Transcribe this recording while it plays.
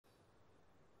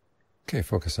Okay,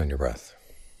 focus on your breath.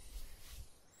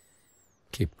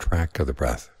 Keep track of the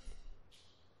breath.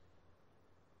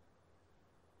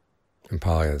 In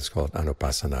Pali, it's called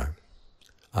anupassana.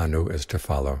 Anu is to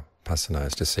follow, passana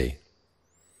is to see.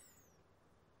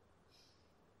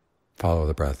 Follow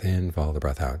the breath in, follow the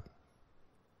breath out.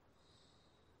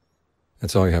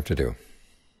 That's all you have to do.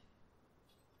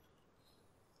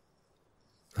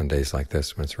 On days like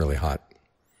this, when it's really hot,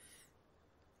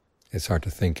 it's hard to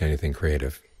think anything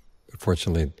creative. But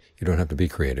fortunately, you don't have to be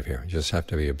creative here. You just have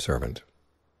to be observant.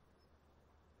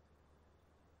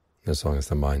 As long as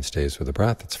the mind stays with the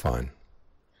breath, it's fine.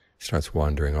 It starts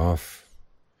wandering off.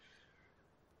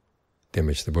 The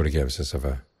image the Buddha gives is of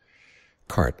a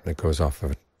cart that goes off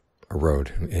of a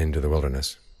road into the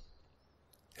wilderness.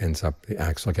 Ends up, the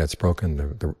axle gets broken,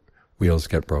 the wheels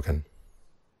get broken.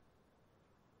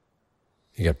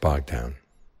 You get bogged down.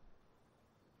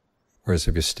 Whereas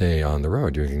if you stay on the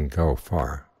road, you can go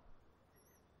far.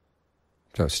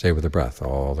 So stay with the breath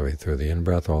all the way through the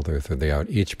in-breath, all the way through the out,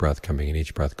 each breath coming in,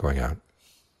 each breath going out.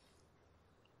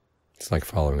 It's like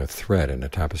following a thread in a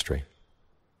tapestry.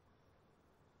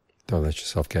 Don't let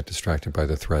yourself get distracted by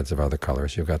the threads of other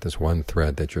colors. You've got this one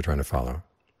thread that you're trying to follow.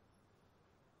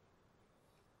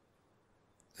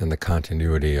 And the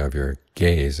continuity of your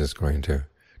gaze is going to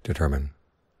determine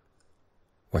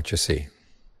what you see.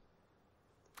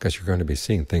 Because you're going to be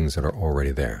seeing things that are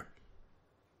already there.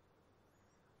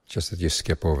 Just that you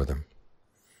skip over them.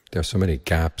 There are so many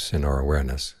gaps in our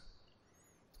awareness.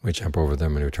 We jump over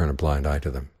them and we turn a blind eye to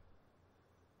them.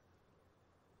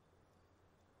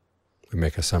 We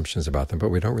make assumptions about them, but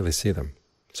we don't really see them.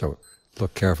 So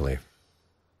look carefully,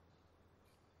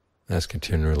 as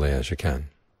continually as you can.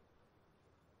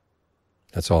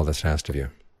 That's all that's asked of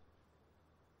you.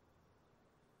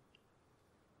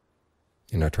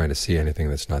 You're not trying to see anything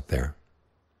that's not there.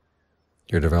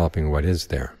 You're developing what is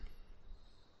there.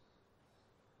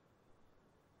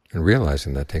 And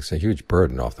realizing that takes a huge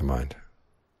burden off the mind.